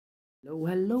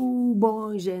Hello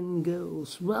boys and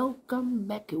girls, welcome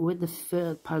back with the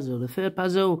third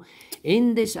puzzle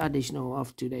in this edition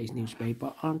of today's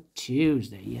newspaper on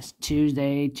Tuesday. Yes,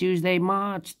 Tuesday,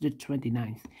 March the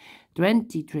 29th,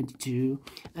 2022.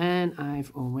 And I've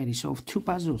already solved two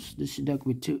puzzles, the Sudoku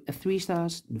with 3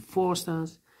 stars, the 4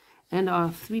 stars, and there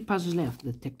are 3 puzzles left,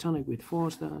 the tectonic with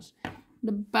 4 stars,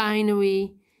 the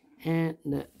binary, and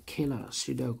the killer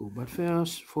Sudoku. But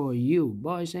first, for you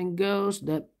boys and girls,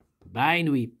 the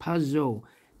binary puzzle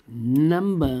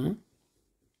number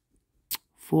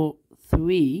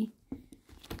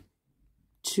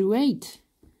 4328.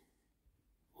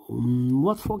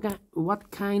 What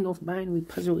kind of binary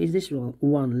puzzle is this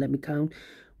one? Let me count.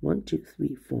 1, 2,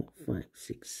 3, 4, 5,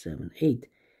 6, 7, 8.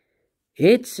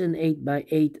 It's an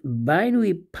 8x8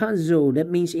 binary puzzle. That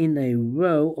means in a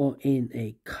row or in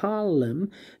a column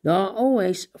there are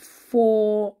always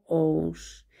 4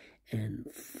 O's and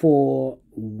 4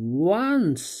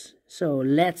 1s. So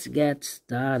let's get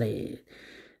started.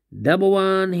 Double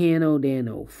 1, here no, there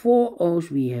no. 4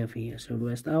 O's we have here, so the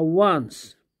rest are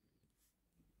 1s.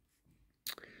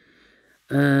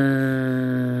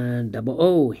 Double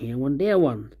O, here 1, there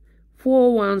 1.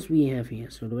 4 1s we have here,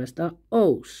 so the rest are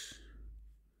O's.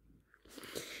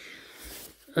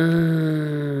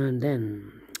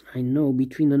 Then I know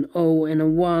between an O and a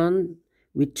 1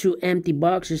 with 2 empty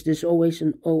boxes there's always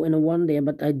an O and a 1 there,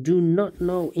 but I do not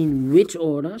know in which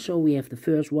order. So we have the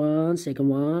first one, second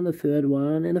one, the third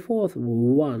one, and the fourth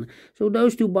one. So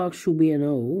those 2 boxes should be an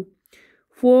O.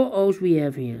 4 O's we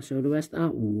have here, so the rest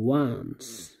are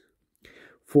 1s.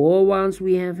 4 1s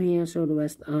we have here, so the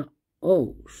rest are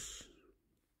O's.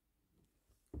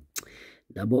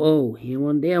 Double O, here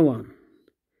 1, there 1.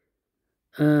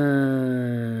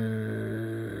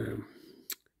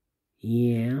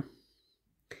 Yeah.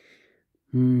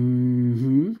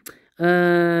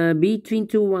 Between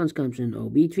 2 1s comes an O.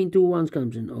 Between 2 1s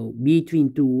comes an O.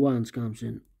 Between 2 1s comes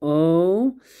an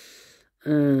O.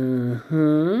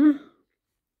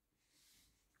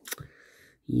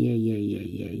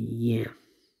 Yeah.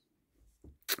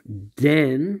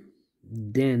 Then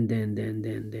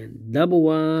double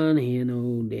 1, here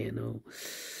no, there no.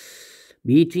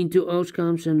 Between 2 O's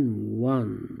comes an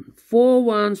 1. 4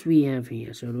 1s we have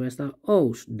here, so the rest are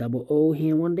O's. Double O,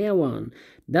 here 1, there 1.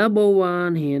 Double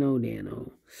 1, here no, there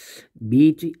no.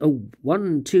 Between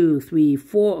 1, 2, 3,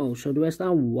 4 O's, so the rest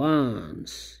are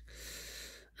 1s.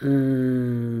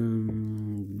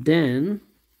 Then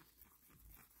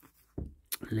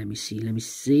let me see.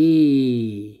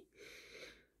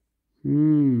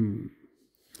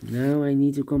 Now I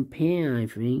need to compare, I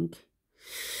think.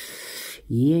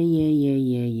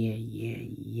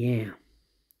 Yeah.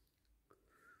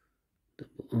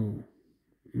 Double O.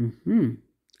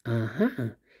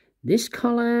 This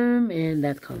column and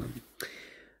that column.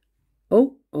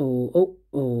 1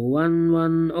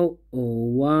 1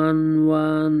 1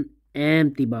 1.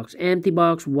 Empty box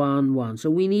 1 1. So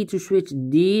we need to switch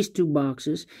these 2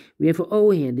 boxes. We have an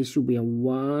O here, this should be a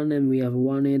 1, and we have a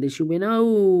 1 here, this should be an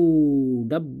O.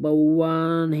 Double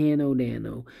 1, here no, there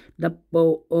no.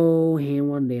 Double O, here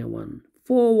 1, there 1.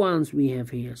 4 1s we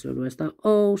have here, so the rest are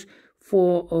O's.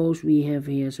 4 O's we have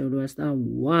here, so the rest are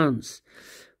 1s.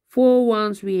 4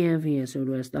 1s we have here, so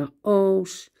the rest are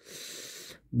O's.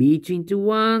 Between 2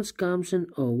 1s comes an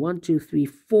O. 1, 2, 3,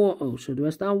 4 O's. So the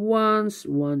rest are 1s.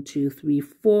 1, 2, 3,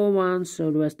 4 1s.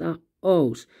 So the rest are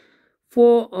O's.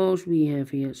 4 O's we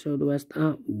have here. So the rest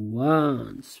are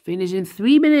 1s. Finish in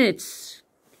 3 minutes.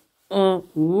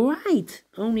 Alright.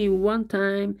 Only one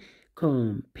time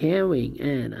comparing.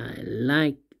 And I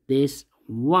like this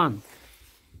one.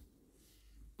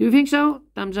 Do you think so?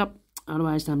 Thumbs up.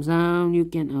 Otherwise, thumbs down. You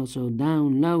can also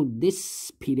download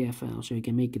this PDF file so you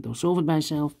can make it or solve it by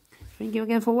yourself. Thank you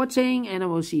again for watching, and I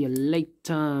will see you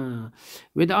later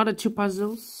with the other 2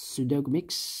 puzzles, Sudoku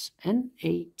Mix and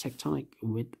a tectonic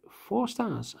with 4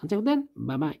 stars. Until then,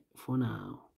 bye bye for now.